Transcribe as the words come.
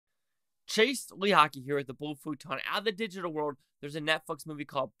Chase Lehocky here with the Blue Futon. Out of the digital world, there's a Netflix movie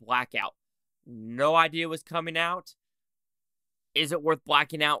called Blackout. No idea what's coming out. Is it worth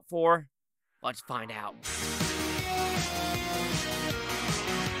blacking out for? Let's find out.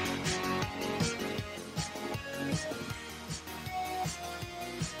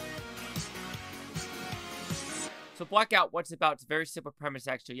 So Blackout, what's it about? It's a very simple premise,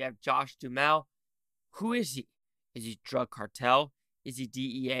 actually. You have Josh Duhamel. Who is he? Is he drug cartel? Is he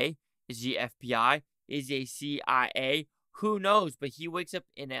DEA? Is he FBI? Is he CIA? Who knows? But he wakes up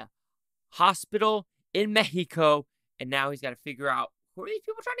in a hospital in Mexico, and now he's got to figure out, who are these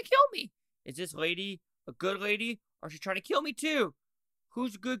people trying to kill me? Is this lady a good lady, or is she trying to kill me too?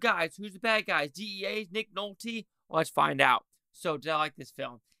 Who's the good guys? Who's the bad guys? DEA's Nick Nolte? Let's find out. So, did I like this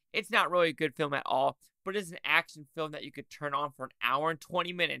film? It's not really a good film at all, but it's an action film that you could turn on for an hour and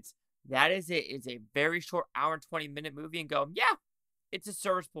 20 minutes. That is it. It's a very short hour and 20-minute movie and go, yeah, it's a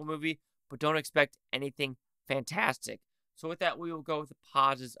serviceable movie, but don't expect anything fantastic. So with that, we will go with the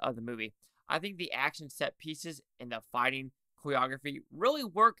positives of the movie. I think the action set pieces and the fighting choreography really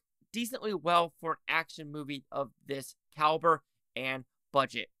work decently well for an action movie of this caliber and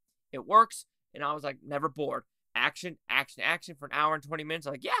budget. It works, and I was like, never bored. Action, action, action for an hour and 20 minutes.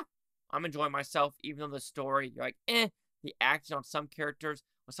 I'm like, yeah, I'm enjoying myself, even though the story, you're like, the action on some characters.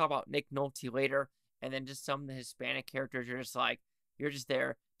 Let's talk about Nick Nolte later. And then just some of the Hispanic characters, you're just like, you're just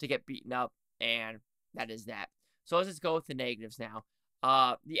there to get beaten up, and that is that. So let's just go with the negatives now.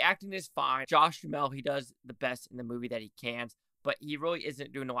 The acting is fine. Josh Duhamel, he does the best in the movie that he can, but he really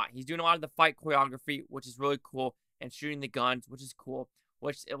isn't doing a lot. He's doing a lot of the fight choreography, which is really cool, and shooting the guns, which is cool,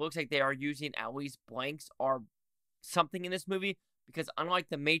 which it looks like they are using at least blanks or something in this movie, because unlike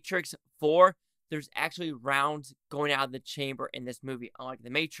the Matrix 4, there's actually rounds going out of the chamber in this movie. Unlike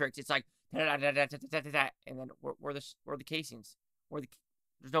the Matrix, it's like, and then where are the casings?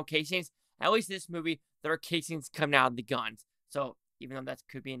 There's no casings. At least in this movie, there are casings coming out of the guns. So even though that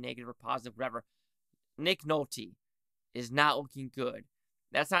could be a negative or positive, whatever, Nick Nolte is not looking good.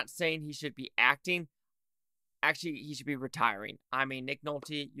 That's not saying he should be acting. Actually, he should be retiring. I mean, Nick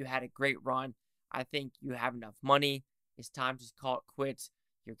Nolte, you had a great run. I think you have enough money. It's time to just call it quits.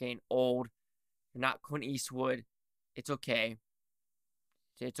 You're getting old. You're not Clint Eastwood. It's okay.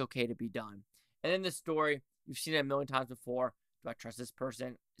 It's okay to be done. And then the story, you've seen it a million times before. Do I trust this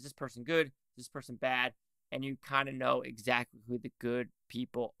person? Is this person good? Is this person bad? And you kind of know exactly who the good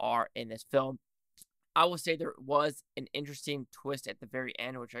people are in this film. I will say there was an interesting twist at the very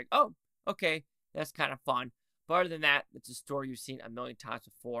end, which like, oh, okay, that's kind of fun. But other than that, it's a story you've seen a million times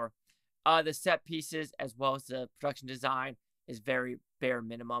before. The set pieces as well as the production design is very bare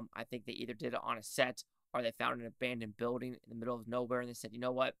minimum. I think they either did it on a set or they found an abandoned building in the middle of nowhere and they said, you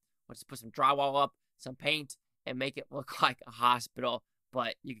know what, let's put some drywall up, some paint, and make it look like a hospital.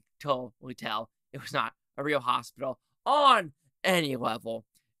 But you can totally tell it was not a real hospital on any level.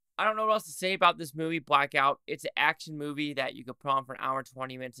 I don't know what else to say about this movie, Blackout. It's an action movie that you could put on for an hour and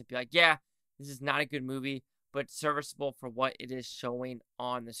 20 minutes and be like, yeah, this is not a good movie, but serviceable for what it is showing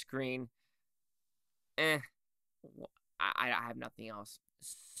on the screen. I have nothing else.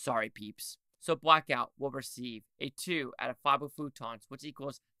 Sorry, peeps. So Blackout will receive a 2 out of 5 Futons, which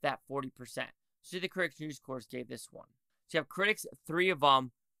equals that 40%. So the Critics News Scores gave this one. So you have critics, 3 of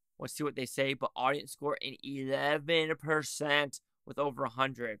them. Let's see what they say. But audience score an 11% with over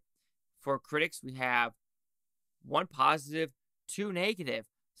 100. For critics, we have 1 positive, 2 negative.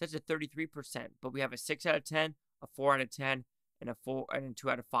 So that's a 33%. But we have a 6 out of 10, a 4 out of 10, and a 2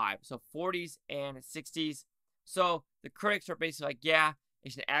 out of 5. So 40s and 60s. So the critics are basically like, yeah,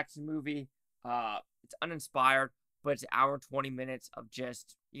 it's an action movie. It's uninspired, but it's an hour and 20 minutes of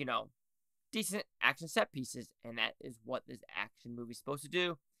just, decent action set pieces. And that is what this action movie is supposed to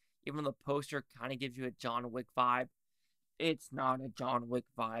do. Even though the poster kind of gives you a John Wick vibe, it's not a John Wick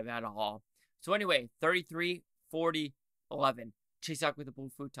vibe at all. So anyway, 33, 40, 11. Chase out with the Blue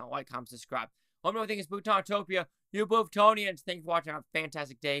Futon. Like, comment, subscribe. Let me know what you think is Butantopia. You Butonians, thanks for watching. Have a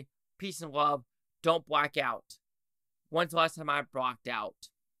fantastic day. Peace and love. Don't black out. When's the last time I blacked out?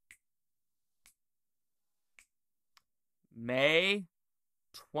 May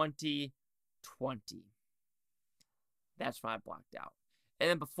 2020. That's when I blacked out. And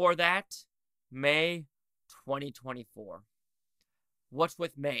then before that, May 2024. What's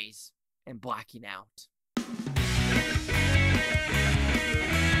with Mays and blacking out?